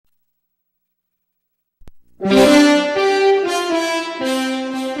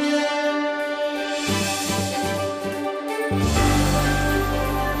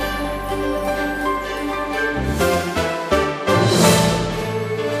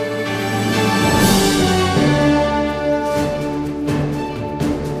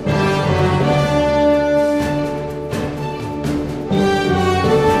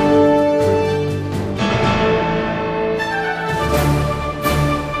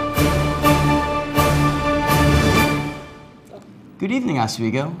Good evening,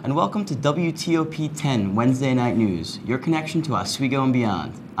 Oswego, and welcome to WTOP 10 Wednesday Night News, your connection to Oswego and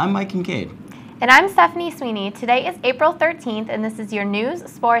beyond. I'm Mike Kincaid. And I'm Stephanie Sweeney. Today is April 13th, and this is your news,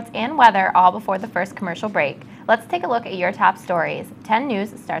 sports, and weather all before the first commercial break. Let's take a look at your top stories. 10 News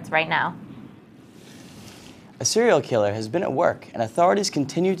starts right now. A serial killer has been at work, and authorities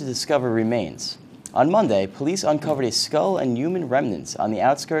continue to discover remains. On Monday, police uncovered a skull and human remnants on the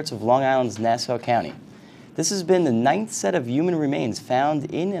outskirts of Long Island's Nassau County. This has been the 9th set of human remains found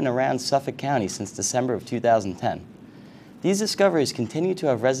in and around Suffolk County since December of 2010. These discoveries continue to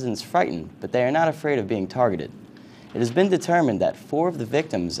have residents frightened, but they are not afraid of being targeted. It has been determined that 4 of the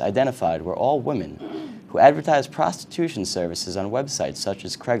victims identified were all women who advertised prostitution services on websites such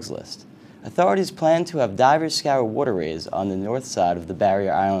as Craigslist. Authorities plan to have divers scour waterways on the north side of the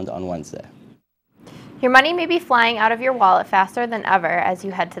barrier island on Wednesday. Your money may be flying out of your wallet faster than ever as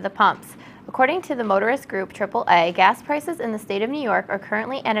you head to the pumps. According to the motorist group AAA, gas prices in the state of New York are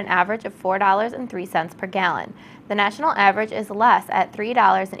currently at an average of $4.03 per gallon. The national average is less at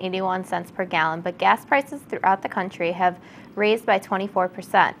 $3.81 per gallon, but gas prices throughout the country have raised by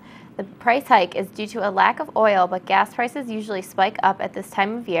 24%. The price hike is due to a lack of oil, but gas prices usually spike up at this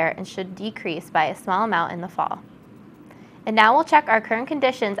time of year and should decrease by a small amount in the fall. And now we'll check our current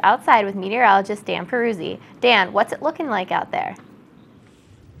conditions outside with meteorologist Dan Perruzzi. Dan, what's it looking like out there?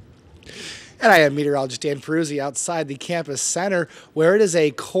 And I am meteorologist Dan Perruzzi outside the campus center, where it is a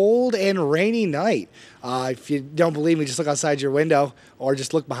cold and rainy night. If you don't believe me, just look outside your window or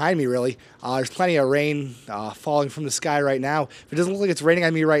just look behind me, really. There's plenty of rain falling from the sky right now. If it doesn't look like it's raining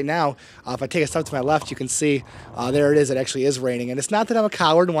on me right now, if I take a step to my left, you can see there it is. It actually is raining. And it's not that I'm a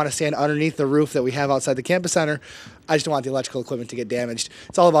coward and want to stand underneath the roof that we have outside the campus center. I just don't want the electrical equipment to get damaged.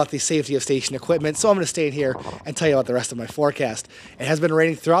 It's all about the safety of station equipment, so I'm going to stay in here and tell you about the rest of my forecast. It has been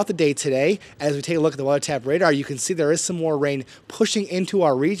raining throughout the day today. As we take a look at the WTOP radar, you can see there is some more rain pushing into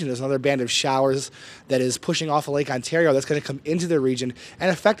our region. There's another band of showers that is pushing off of Lake Ontario that's going to come into the region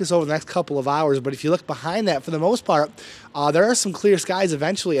and affect us over the next couple of hours. But if you look behind that, for the most part, there are some clear skies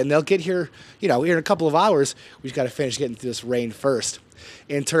eventually, and they'll get here, here in a couple of hours. We just got to finish getting through this rain first.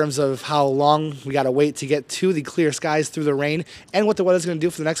 In terms of how long we got to wait to get to the clear skies through the rain and what the weather's going to do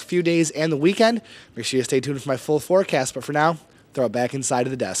for the next few days and the weekend, make sure you stay tuned for my full forecast. But for now, throw it back inside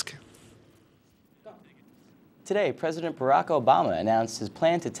of the desk. Today, President Barack Obama announced his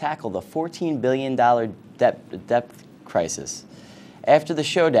plan to tackle the $14 billion debt crisis. After the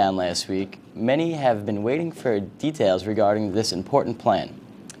showdown last week, many have been waiting for details regarding this important plan.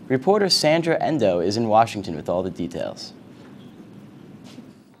 Reporter Sandra Endo is in Washington with all the details.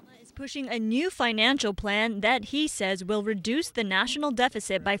 Pushing a new financial plan that he says will reduce the national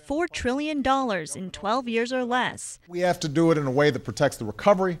deficit by $4 trillion in 12 years or less. We have to do it in a way that protects the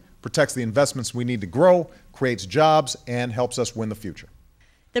recovery, protects the investments we need to grow, creates jobs, and helps us win the future.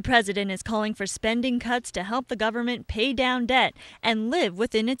 The president is calling for spending cuts to help the government pay down debt and live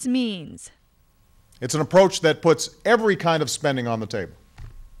within its means. It's an approach that puts every kind of spending on the table,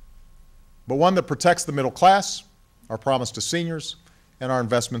 but one that protects the middle class, our promise to seniors, and our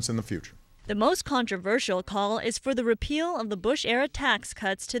investments in the future. The most controversial call is for the repeal of the Bush-era tax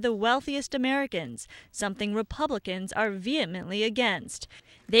cuts to the wealthiest Americans, something Republicans are vehemently against.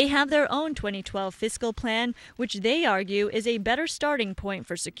 They have their own 2012 fiscal plan, which they argue is a better starting point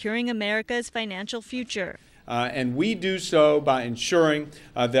for securing America's financial future. And we do so by ensuring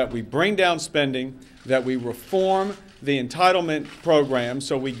that we bring down spending, that we reform the entitlement program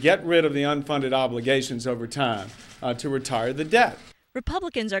so we get rid of the unfunded obligations over time to retire the debt.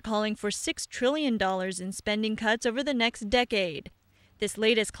 Republicans are calling for $6 trillion in spending cuts over the next decade. This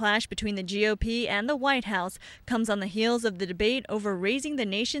latest clash between the GOP and the White House comes on the heels of the debate over raising the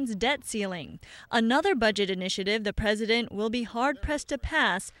nation's debt ceiling, another budget initiative the president will be hard-pressed to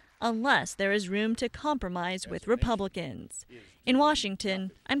pass unless there is room to compromise with Republicans. In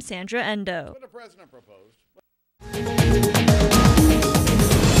Washington, I'm Sandra Endo. What the president proposed.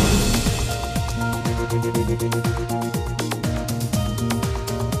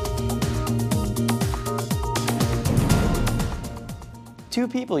 Two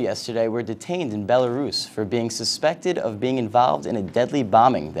people yesterday were detained in Belarus for being suspected of being involved in a deadly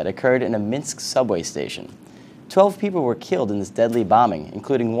bombing that occurred in a Minsk subway station. 12 people were killed in this deadly bombing,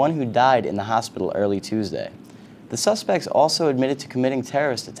 including one who died in the hospital early Tuesday. The suspects also admitted to committing a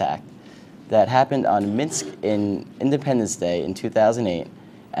terrorist attack that happened on Minsk in Independence Day in 2008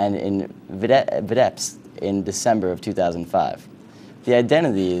 and in Vitebsk in December of 2005. The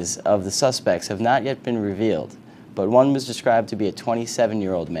identities of the suspects have not yet been revealed, but one was described to be a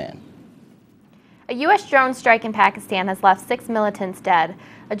 27-year-old man. A U.S. drone strike in Pakistan has left 6 militants dead.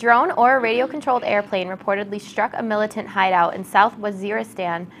 A drone or a radio-controlled airplane reportedly struck a militant hideout in South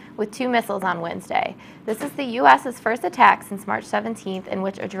Waziristan with 2 missiles on Wednesday. This is the U.S.'s first attack since March 17th in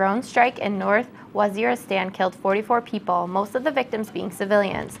which a drone strike in North Waziristan killed 44 people, most of the victims being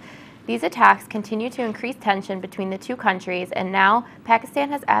civilians. These attacks continue to increase tension between the two countries, and now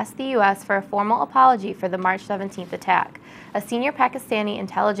Pakistan has asked the U.S. for a formal apology for the March 17th attack. A senior Pakistani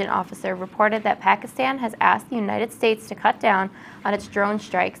intelligence officer reported that Pakistan has asked the United States to cut down on its drone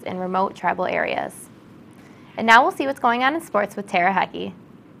strikes in remote tribal areas. And now we'll see what's going on in sports with Tara Hecke.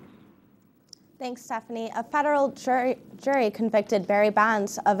 Thanks, Stephanie. A federal jury convicted Barry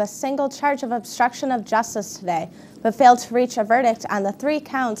Bonds of a single charge of obstruction of justice today, but failed to reach a verdict on the 3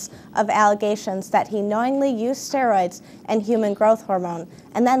 counts of allegations that he knowingly used steroids and human growth hormone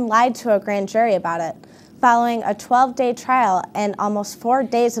and then lied to a grand jury about it. Following a 12-day trial and almost 4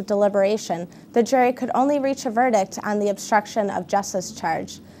 days of deliberation, the jury could only reach a verdict on the obstruction of justice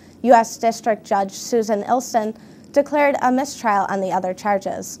charge. U.S. District Judge Susan Ilston declared a mistrial on the other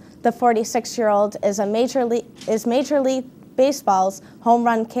charges. The 46-year-old is Major League Baseball's home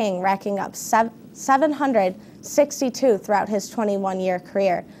run king, racking up 762 throughout his 21-year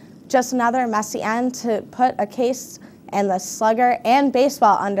career. Just another messy end to put a case and the slugger and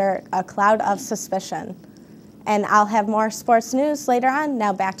baseball under a cloud of suspicion. And I'll have more sports news later on.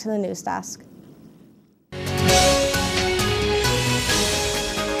 Now back to the news desk.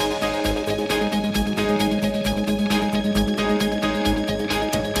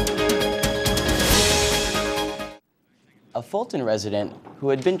 A Fulton resident who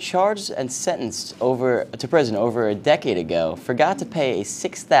had been charged and sentenced to prison over a decade ago forgot to pay a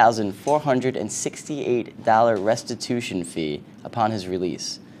 $6,468 restitution fee upon his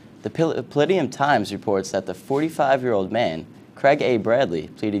release. The Palladium Times reports that the 45-year-old man, Craig A. Bradley,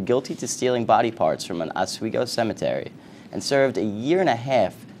 pleaded guilty to stealing body parts from an Oswego cemetery and served 1.5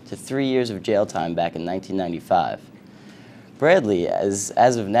 years to 3 years of jail time back in 1995. Bradley, as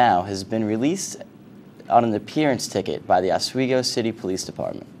of now, has been released on an appearance ticket by the Oswego City Police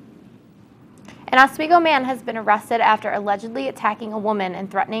Department. An Oswego man has been arrested after allegedly attacking a woman and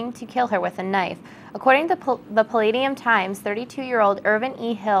threatening to kill her with a knife. According to the Palladium Times, 32-year-old Irvin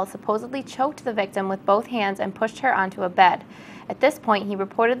E. Hill supposedly choked the victim with both hands and pushed her onto a bed. At this point, he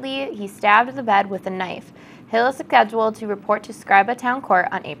stabbed the bed with a knife. Hill is scheduled to report to Scriba Town Court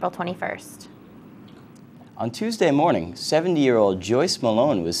on April 21st. On Tuesday morning, 70-year-old Joyce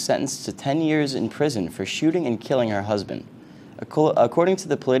Malone was sentenced to 10 years in prison for shooting and killing her husband. According to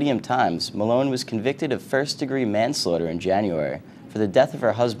the Palladium Times, Malone was convicted of first-degree manslaughter in January for the death of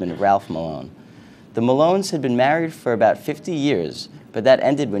her husband, Ralph Malone. The Malones had been married for about 50 years, but that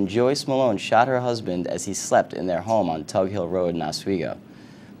ended when Joyce Malone shot her husband as he slept in their home on Tug Hill Road in Oswego.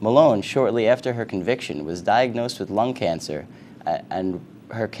 Malone, shortly after her conviction, was diagnosed with lung cancer, and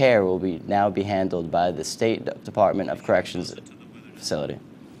her care will now be handled by the State Department of Corrections facility.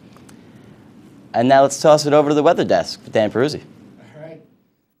 And now let's toss it over to the weather desk with Dan Perruzzi. All right.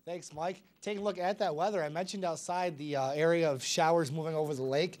 Thanks, Mike. Take a look at that weather. I mentioned outside the area of showers moving over the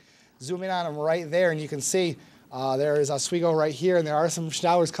lake. Zoom in on them right there, and you can see there is Oswego right here, and there are some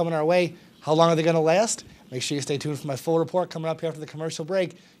showers coming our way. How long are they going to last? Make sure you stay tuned for my full report coming up after the commercial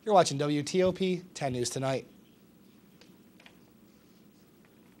break. You're watching WTOP 10 News Tonight.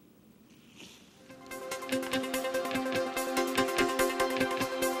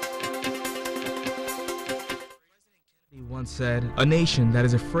 Once said, "A nation that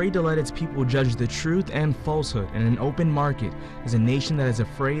is afraid to let its people judge the truth and falsehood in an open market is a nation that is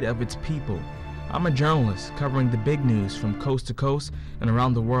afraid of its people." I'm a journalist covering the big news from coast to coast and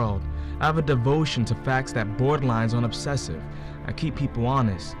around the world. I have a devotion to facts that borderlines on obsessive. I keep people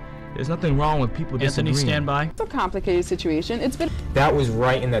honest. There's nothing wrong with people disagreeing. Anthony, stand by. It's a complicated situation. That was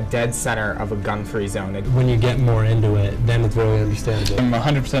right in the dead center of a gun-free zone. When you get more into it, then it's really understandable. I'm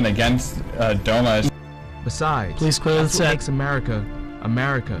 100% against DOMA. Besides, please clear that's what makes America,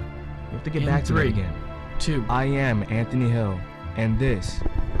 America. We have to get back to it again. 2. I am Anthony Hill, and this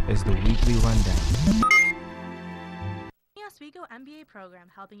is the Weekly Rundown. The Oswego MBA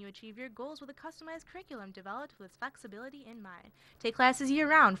program, helping you achieve your goals with a customized curriculum developed with flexibility in mind. Take classes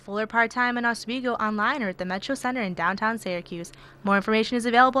year-round, full or part-time in Oswego, online or at the Metro Center in downtown Syracuse. More information is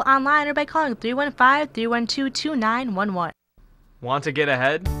available online or by calling 315-312-2911. Want to get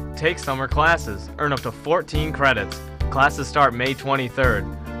ahead? Take summer classes. Earn up to 14 credits. Classes start May 23rd.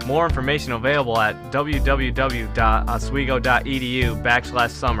 More information available at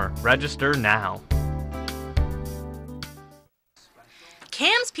www.oswego.edu/summer. Register now.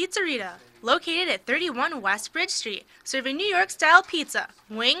 Cam's Pizzeria. Located at 31 West Bridge Street, serving New York-style pizza,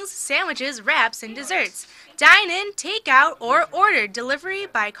 wings, sandwiches, wraps, and desserts. Dine in, take out, or order delivery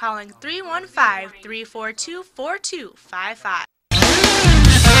by calling 315-342-4255.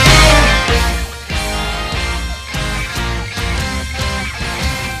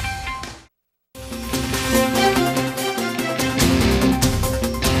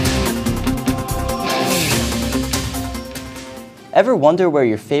 Ever wonder where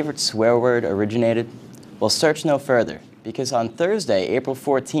your favorite swear word originated? Well, search no further, because on Thursday, April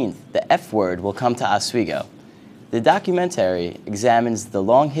 14th, the F word will come to Oswego. The documentary examines the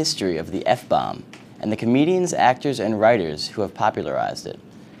long history of the F-bomb and the comedians, actors, and writers who have popularized it.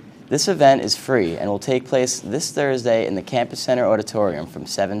 This event is free and will take place this Thursday in the Campus Center Auditorium from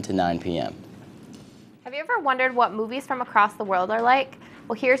 7 to 9 p.m. Have you ever wondered what movies from across the world are like?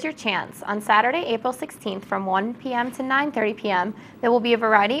 Well, here's your chance. On Saturday, April 16th from 1 p.m. to 9:30 p.m., there will be a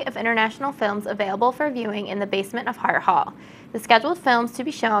variety of international films available for viewing in the basement of Hart Hall. The scheduled films to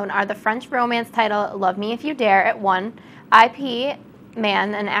be shown are the French romance title Love Me If You Dare at 1, IP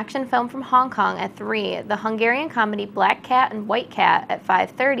Man, an action film from Hong Kong at 3, the Hungarian comedy Black Cat and White Cat at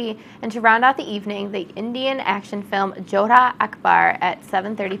 5:30, and to round out the evening, the Indian action film Jodha Akbar at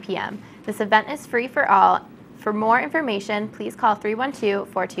 7:30 p.m. This event is free for all. For more information, please call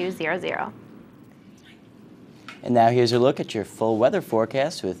 312-4200. And now here's a look at your full weather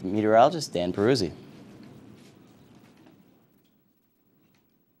forecast with meteorologist Dan Perruzzi.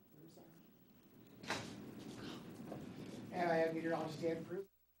 And I have meteorologist Dan Perruzzi.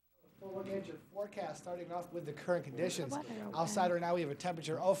 We'll look at your forecast, starting off with the current conditions. Outside right now, we have a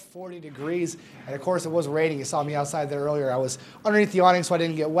temperature of 40 degrees. And of course, it was raining. You saw me outside there earlier. I was underneath the awning, so I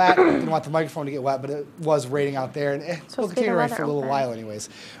didn't get wet. Didn't want the microphone to get wet, but it was raining out there. And it will continue to rain for a little while anyways.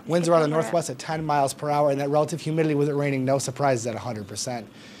 Winds are out of the northwest at 10 miles per hour, and that relative humidity with it raining, no surprises, at 100%.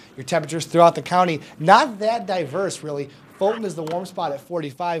 Your temperatures throughout the county, not that diverse, really. Fulton is the warm spot at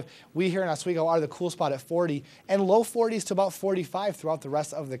 45. We here in Oswego are the cool spot at 40, and low 40s to about 45 throughout the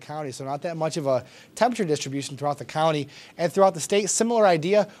rest of the county. So not that much of a temperature distribution throughout the county. And throughout the state, similar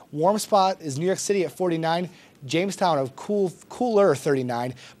idea. Warm spot is New York City at 49. Jamestown, a cooler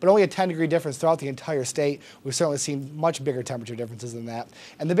 39, but only a 10-degree difference throughout the entire state. We've certainly seen much bigger temperature differences than that.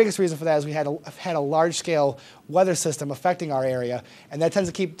 And the biggest reason for that is we had a large-scale weather system affecting our area, and that tends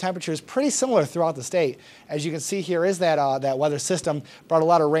to keep temperatures pretty similar throughout the state. As you can see here is that weather system brought a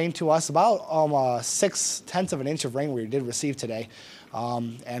lot of rain to us, about 6/10 of an inch of rain we did receive today,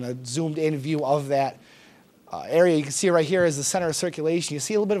 and a zoomed-in view of that area. You can see right here is the center of circulation. You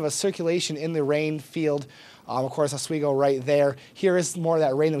see a little bit of a circulation in the rain field. Of course, Oswego right there. Here is more of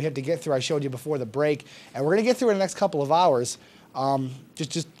that rain that we have to get through. I showed you before the break. And we're going to get through it in the next couple of hours.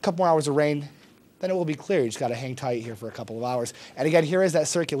 Just a couple more hours of rain, then it will be clear. You just got to hang tight here for a couple of hours. And again, here is that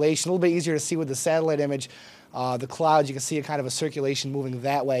circulation. A little bit easier to see with the satellite image. The clouds, you can see a kind of a circulation moving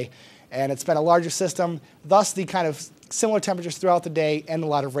that way. And it's been a larger system, thus the kind of similar temperatures throughout the day and a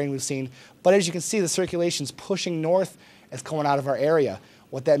lot of rain we've seen. But as you can see, the circulation's pushing north. It's coming out of our area.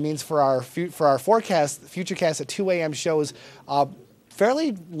 What that means for our forecast, futurecast at 2 a.m. shows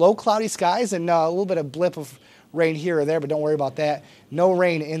fairly low cloudy skies and a little bit of blip of rain here or there, but don't worry about that. No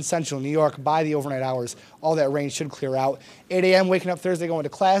rain in central New York by the overnight hours. All that rain should clear out. 8 a.m. waking up Thursday going to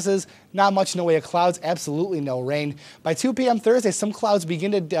classes. Not much in the way of clouds. Absolutely no rain. By 2 p.m. Thursday, some clouds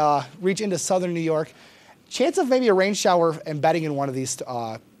begin to reach into southern New York. Chance of maybe a rain shower embedding in one of these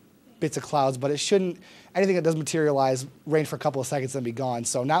bits of clouds, but it shouldn't. Anything that does materialize, rain for a couple of seconds and be gone.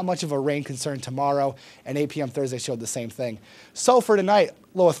 So not much of a rain concern tomorrow, and 8 p.m. Thursday showed the same thing. So for tonight,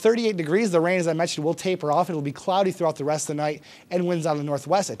 low of 38 degrees. The rain, as I mentioned, will taper off. It'll be cloudy throughout the rest of the night, and winds out of the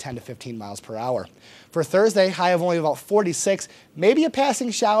northwest at 10 to 15 miles per hour. For Thursday, high of only about 46. Maybe a passing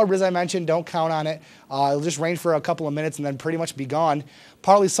shower, but as I mentioned, don't count on it. It'll just rain for a couple of minutes and then pretty much be gone.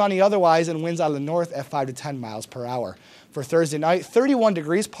 Partly sunny otherwise, and winds out of the north at 5 to 10 miles per hour. For Thursday night, 31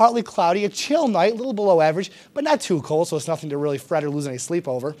 degrees, partly cloudy, a chill night, a little below average, but not too cold, so it's nothing to really fret or lose any sleep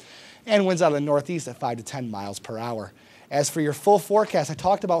over. And winds out of the northeast at 5 to 10 miles per hour. As for your full forecast, I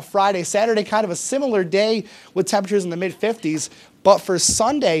talked about Friday. Saturday, kind of a similar day with temperatures in the mid-50s. But for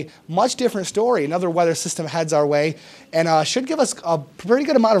Sunday, much different story. Another weather system heads our way and should give us a pretty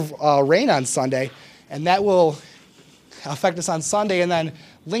good amount of rain on Sunday. And that will affect us on Sunday, and then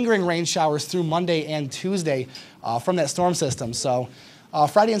lingering rain showers through Monday and Tuesday from that storm system. So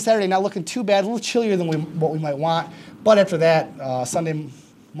Friday and Saturday not looking too bad, a little chillier than what we might want. But after that, Sunday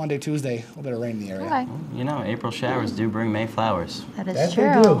Monday, Tuesday, a little bit of rain in the area. Okay. You know, April showers do bring May flowers. That is That true.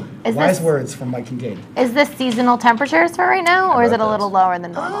 they do. Is Wise this, words from Mike Kincaid. is this seasonal temperatures for right now, or is it a little lower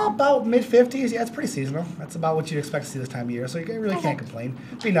than normal? About mid-50s. Yeah, it's pretty seasonal. That's about what you'd expect to see this time of year, so you really can't complain.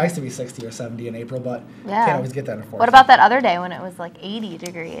 It'd be nice to be 60 or 70 in April, but Yeah. can't always get that, unfortunately. What about that other day when it was like 80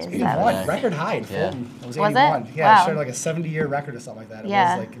 degrees? 81, record high in Fulton. It was 81. it? Yeah, Wow. it showed like a 70-year record or something like that. It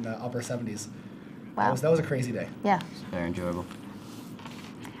Yeah. was like in the upper 70s. Wow. That was a crazy day. Yeah. Very enjoyable.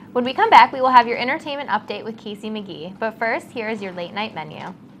 When we come back, we will have your entertainment update with Casey McGee. But first, here is your late night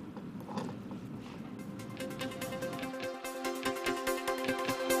menu.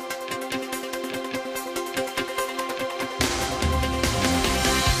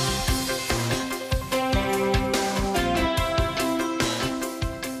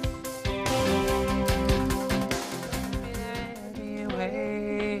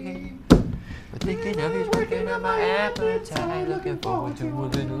 Thinking of you, working on my appetite. Looking forward to a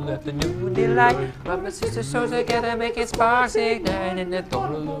little afternoon delight. But my sister shows together, making sparks ignite. And the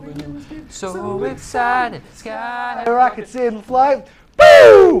thought of loving you, so excited. Sky rockets in flight.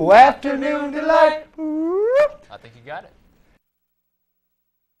 Boo! Afternoon delight. I think you got it.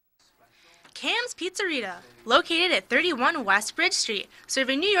 Cam's Pizzeria, located at 31 West Bridge Street,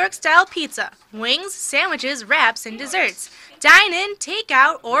 serving New York-style pizza, wings, sandwiches, wraps, and desserts. Dine in, take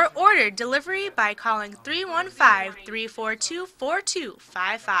out, or order delivery by calling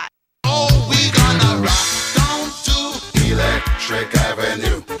 315-342-4255. Oh, we gonna rock down to Electric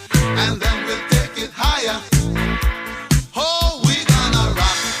Avenue, and then we'll take it higher. Oh, we gonna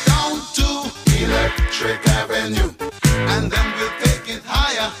rock down to Electric Avenue, and then we'll take it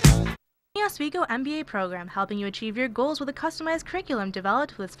higher. Oswego MBA program, helping you achieve your goals with a customized curriculum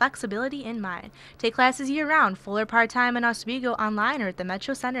developed with flexibility in mind. Take classes year-round, full or part-time in Oswego, online or at the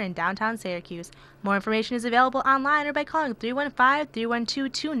Metro Center in downtown Syracuse. More information is available online or by calling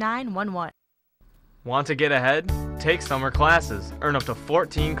 315-312-2911. Want to get ahead? Take summer classes. Earn up to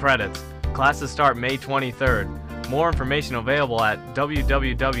 14 credits. Classes start May 23rd. More information available at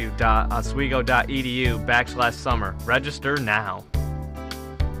www.oswego.edu/summer. Register now.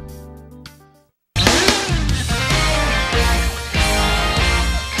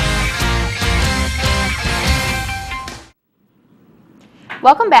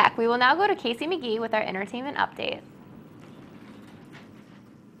 Welcome back. We will now go to Casey McGee with our entertainment update.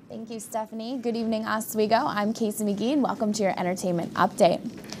 Thank you, Stephanie. Good evening, Oswego. I'm Casey McGee, and welcome to your entertainment update.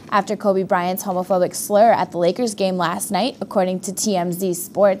 After Kobe Bryant's homophobic slur at the Lakers game last night, according to TMZ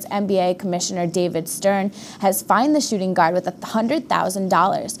Sports, NBA Commissioner David Stern has fined the shooting guard with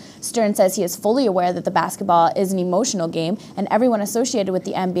 $100,000. Stern says he is fully aware that the basketball is an emotional game, and everyone associated with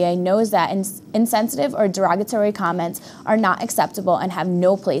the NBA knows that insensitive or derogatory comments are not acceptable and have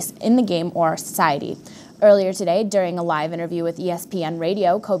no place in the game or society. Earlier today, during a live interview with ESPN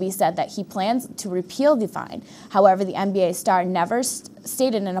Radio, Kobe said that he plans to repeal the fine. However, the NBA star never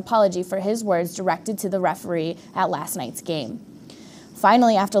stated an apology for his words directed to the referee at last night's game.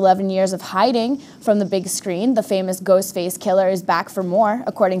 Finally, after 11 years of hiding from the big screen, the famous Ghostface killer is back for more.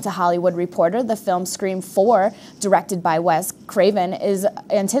 According to Hollywood Reporter, the film Scream 4, directed by Wes Craven, is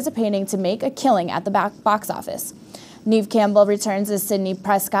anticipating to make a killing at the box office. Neve Campbell returns as Sidney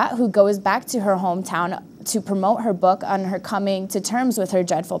Prescott, who goes back to her hometown to promote her book on her coming to terms with her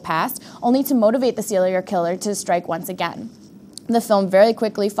dreadful past, only to motivate the serial killer to strike once again. The film very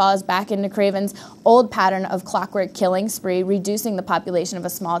quickly falls back into Craven's old pattern of clockwork killing spree, reducing the population of a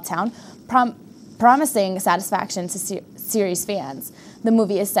small town, promising satisfaction to series fans. The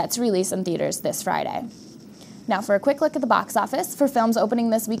movie is set to release in theaters this Friday. Now for a quick look at the box office. For films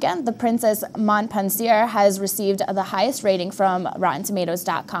opening this weekend, The Princess Montpensier has received the highest rating from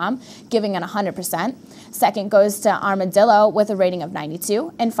RottenTomatoes.com, giving it 100%. Second goes to Armadillo with a rating of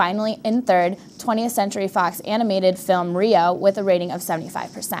 92. And finally, in third, 20th Century Fox animated film Rio with a rating of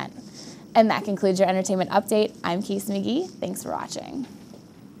 75%. And that concludes your entertainment update. I'm Casey McGee. Thanks for watching.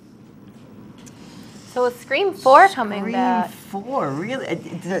 So is Scream 4 coming back? Scream 4, really?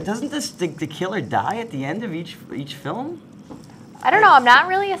 Doesn't the killer die at the end of each film? I don't know. I'm not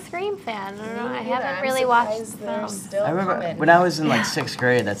really a Scream fan. I don't know. I haven't really watched the film. I remember when I was in like 6th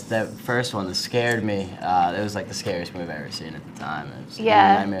grade, that's that first one that scared me. It was like the scariest movie I've ever seen at the time. It was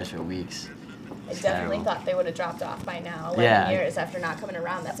nightmares for weeks. I definitely thought they would have dropped off by now. 11 years after not coming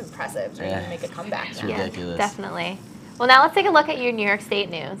around. That's impressive. They're going to make a comeback. It's ridiculous. Definitely. Well, now let's take a look at your New York State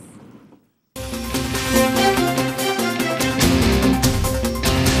news.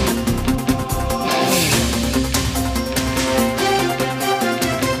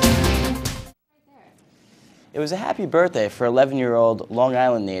 It was a happy birthday for 11-year-old Long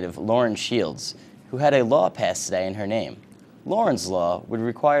Island native Lauren Shields, who had a law passed today in her name. Lauren's law would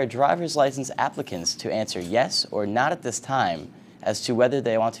require driver's license applicants to answer yes or not at this time as to whether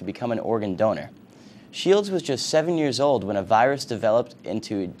they want to become an organ donor. Shields was just 7 years old when a virus developed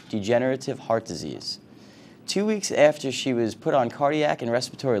into degenerative heart disease, 2 weeks after she was put on cardiac and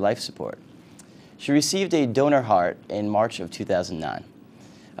respiratory life support. She received a donor heart in March of 2009.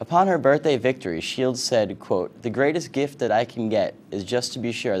 Upon her birthday victory, Shields said, quote, "The greatest gift that I can get is just to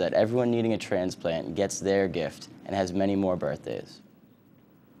be sure that everyone needing a transplant gets their gift and has many more birthdays."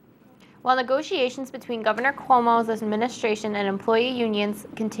 While negotiations between Governor Cuomo's administration and employee unions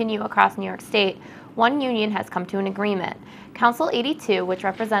continue across New York State, one union has come to an agreement. Council 82, which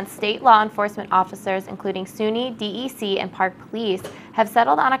represents state law enforcement officers including SUNY, DEC, and Park Police, have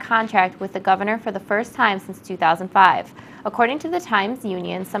settled on a contract with the governor for the first time since 2005. According to the Times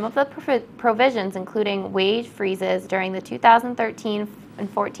Union, some of the provisions, including wage freezes during the 2013 and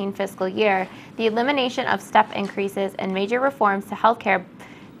 14 fiscal year, the elimination of step increases, and major reforms to health care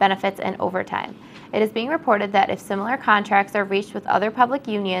benefits and overtime. It is being reported that if similar contracts are reached with other public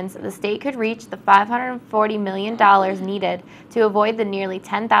unions, the state could reach the $540 million needed to avoid the nearly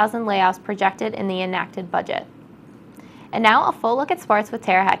 10,000 layoffs projected in the enacted budget. And now a full look at sports with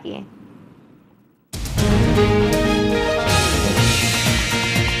Tara Hecke.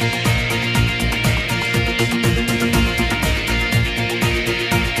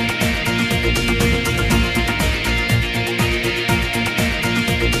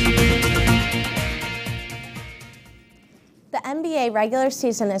 The NBA regular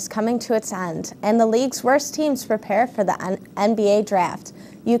season is coming to its end, and the league's worst teams prepare for the NBA draft.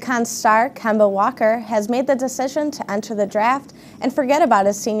 UConn star Kemba Walker has made the decision to enter the draft and forget about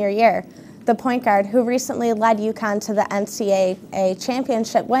his senior year. The point guard, who recently led UConn to the NCAA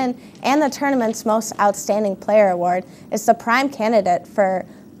championship win and the tournament's most outstanding player award, is the prime candidate for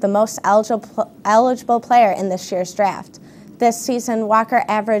the most eligible player in this year's draft. This season, Walker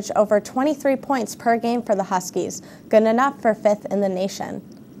averaged over 23 points per game for the Huskies, good enough for 5th in the nation.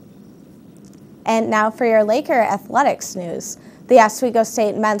 And now for your Laker athletics news. The Oswego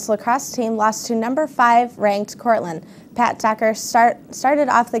State men's lacrosse team lost to number 5 ranked Cortland. Pat Decker started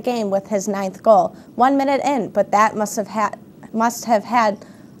off the game with his 9th goal, 1 minute in, but that must have had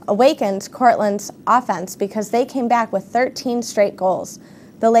awakened Cortland's offense because they came back with 13 straight goals.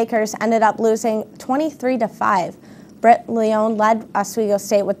 The Lakers ended up losing 23-5. Britt Leone led Oswego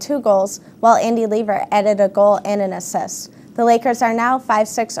State with 2 goals, while Andy Lever added a goal and an assist. The Lakers are now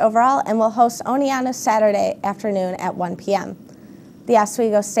 5-6 overall and will host Oneonta Saturday afternoon at 1 p.m. The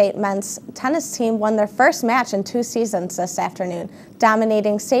Oswego State men's tennis team won their first match in 2 seasons this afternoon,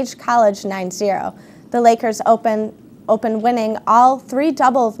 dominating Sage College 9-0. The Lakers opened winning all 3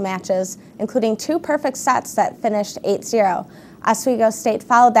 doubles matches, including 2 perfect sets that finished 8-0. Oswego State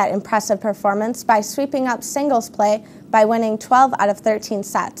followed that impressive performance by sweeping up singles play by winning 12 out of 13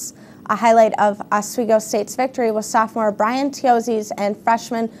 sets. A highlight of Oswego State's victory was sophomore Brian Teozi's and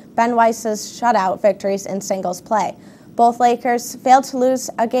freshman Ben Weiss's shutout victories in singles play. Both Lakers failed to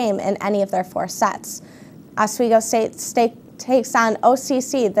lose a game in any of their 4 sets. Oswego State takes on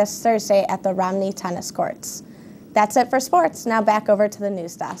OCC this Thursday at the Romney Tennis Courts. That's it for sports. Now back over to the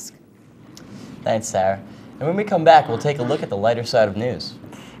news desk. Thanks, Sarah. And when we come back, we'll take a look at the lighter side of news.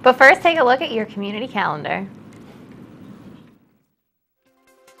 But first, take a look at your community calendar.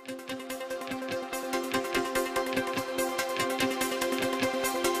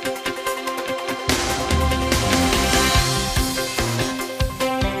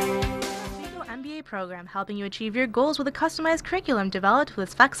 Program helping you achieve your goals with a customized curriculum developed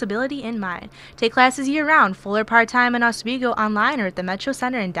with flexibility in mind. Take classes year-round, full or part-time in Oswego, online or at the Metro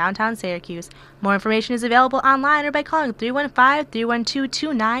Center in downtown Syracuse. More information is available online or by calling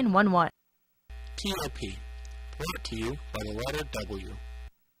 315-312-2911. TOP, brought to you by the letter W.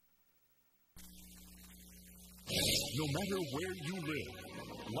 No matter where you live,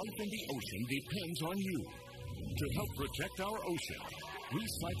 life in the ocean depends on you. To help protect our ocean,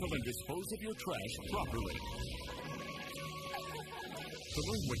 recycle and dispose of your trash properly. To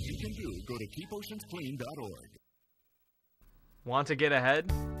learn what you can do, go to keepoceansclean.org. Want to get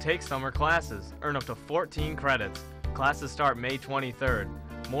ahead? Take summer classes. Earn up to 14 credits. Classes start May 23rd.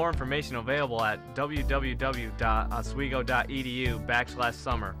 More information available at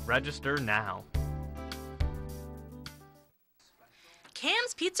www.oswego.edu/summer. Register now.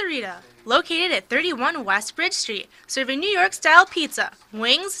 Cam's Pizzeria, located at 31 West Bridge Street, serving New York-style pizza,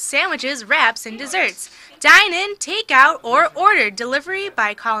 wings, sandwiches, wraps, and desserts. Dine in, take out, or order delivery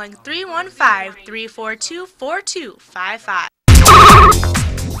by calling 315-342-4255.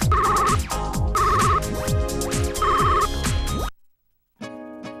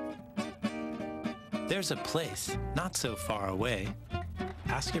 There's a place not so far away.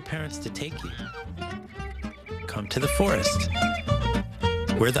 Ask your parents to take you. Come to the forest,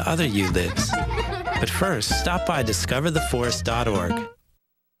 where the other you lives. But first, stop by discovertheforest.org.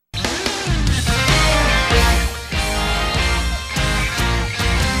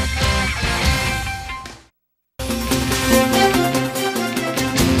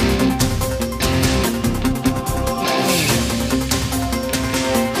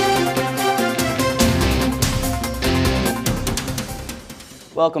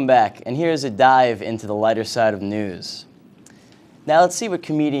 Welcome back, and here's a dive into the lighter side of news. Now let's see what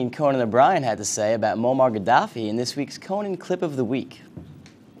comedian Conan O'Brien had to say about Muammar Gaddafi in this week's Conan Clip of the Week.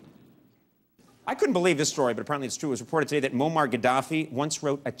 I couldn't believe this story, but apparently it's true. It was reported today that Muammar Gaddafi once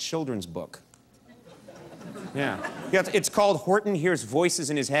wrote a children's book. Yeah, it's called Horton Hears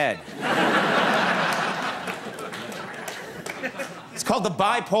Voices in His Head. It's called The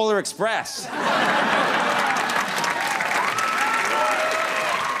Bipolar Express.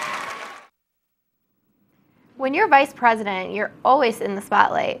 When you're vice president, you're always in the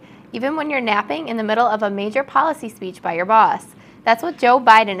spotlight, even when you're napping in the middle of a major policy speech by your boss. That's what Joe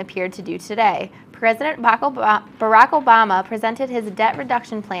Biden appeared to do today. President Barack Obama presented his debt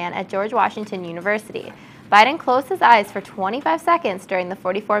reduction plan at George Washington University. Biden closed his eyes for 25 seconds during the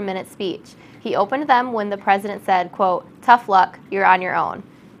 44-minute speech. He opened them when the president said, quote, "Tough luck, you're on your own."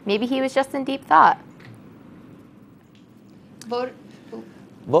 Maybe he was just in deep thought.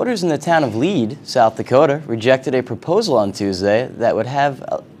 Voters in the town of Lead, South Dakota, rejected a proposal on Tuesday that would have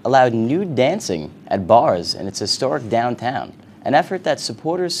allowed nude dancing at bars in its historic downtown, an effort that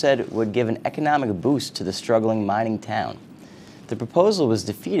supporters said would give an economic boost to the struggling mining town. The proposal was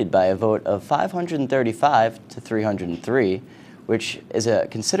defeated by a vote of 535 to 303, which is a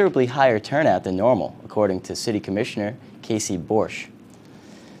considerably higher turnout than normal, according to City Commissioner Casey Borsch.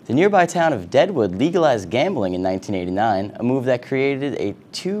 The nearby town of Deadwood legalized gambling in 1989, a move that created a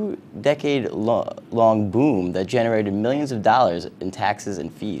two-decade-long boom that generated millions of dollars in taxes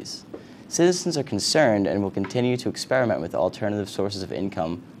and fees. Citizens are concerned and will continue to experiment with alternative sources of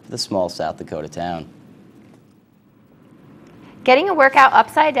income for the small South Dakota town. Getting a workout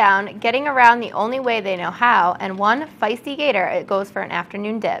upside down, getting around the only way they know how, and one feisty gator it goes for an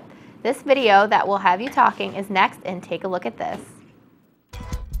afternoon dip. This video that will have you talking is next, and take a look at this.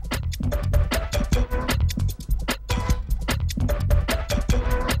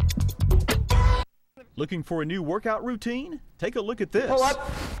 Looking for a new workout routine? Take a look at this. Pull up,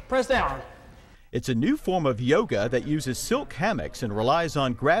 press down. It's a new form of yoga that uses silk hammocks and relies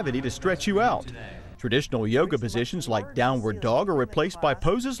on gravity to stretch you out. Traditional yoga positions like downward dog are replaced by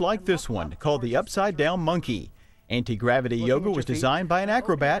poses like this one, called the upside down monkey. Anti-gravity yoga was designed by an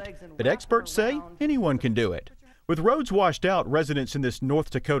acrobat, but experts say anyone can do it. With roads washed out, residents in this North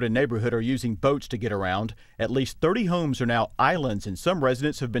Dakota neighborhood are using boats to get around. At least 30 homes are now islands, and some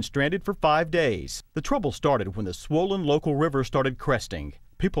residents have been stranded for 5 days. The trouble started when the swollen local river started cresting.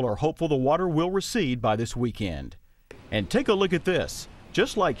 People are hopeful the water will recede by this weekend. And take a look at this.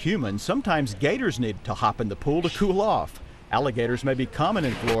 Just like humans, sometimes gators need to hop in the pool to cool off. Alligators may be common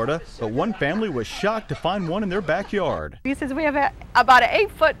in Florida, but one family was shocked to find one in their backyard. He says, we have about an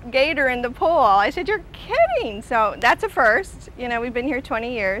 8-foot gator in the pool. I said, you're kidding. So that's a first. You know, we've been here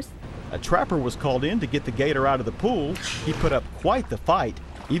 20 years. A trapper was called in to get the gator out of the pool. He put up quite the fight,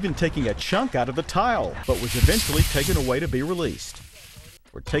 even taking a chunk out of the tile, but was eventually taken away to be released.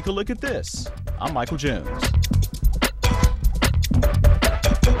 Or take a look at this. I'm Michael Jones.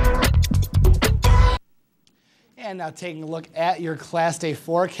 And now taking a look at your Class Day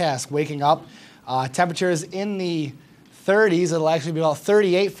forecast. Waking up, temperatures in the 30s. It'll actually be about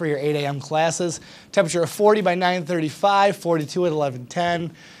 38 for your 8 a.m. classes. Temperature of 40 by 9:35, 42 at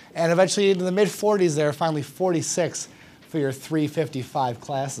 11:10, and eventually into the mid-40s there, finally 46 for your 3:55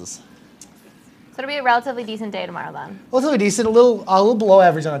 classes. So it'll be a relatively decent day tomorrow then. Relatively decent, a little below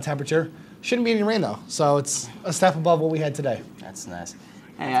average on the temperature. Shouldn't be any rain though, so it's a step above what we had today. That's nice.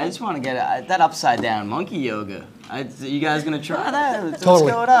 Hey, I just want to get that upside down monkey yoga. You guys gonna try that? Totally.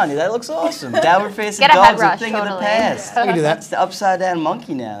 What's going on? That looks awesome. Downward facing Get a head dog's rush, a thing totally. of the past. I can do that. It's the upside down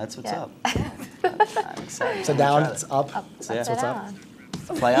monkey now. That's what's up. I'm excited. Upside down, it's up. That's what's up.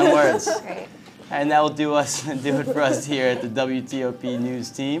 Play on words. Great. And that will do it for us here at the WTOP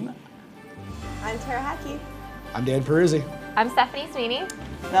News team. I'm Tara Hecke. I'm Dan Perruzzi. I'm Stephanie Sweeney.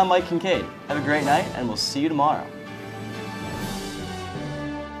 Now I'm Mike Kincaid. Have a great night, and we'll see you tomorrow.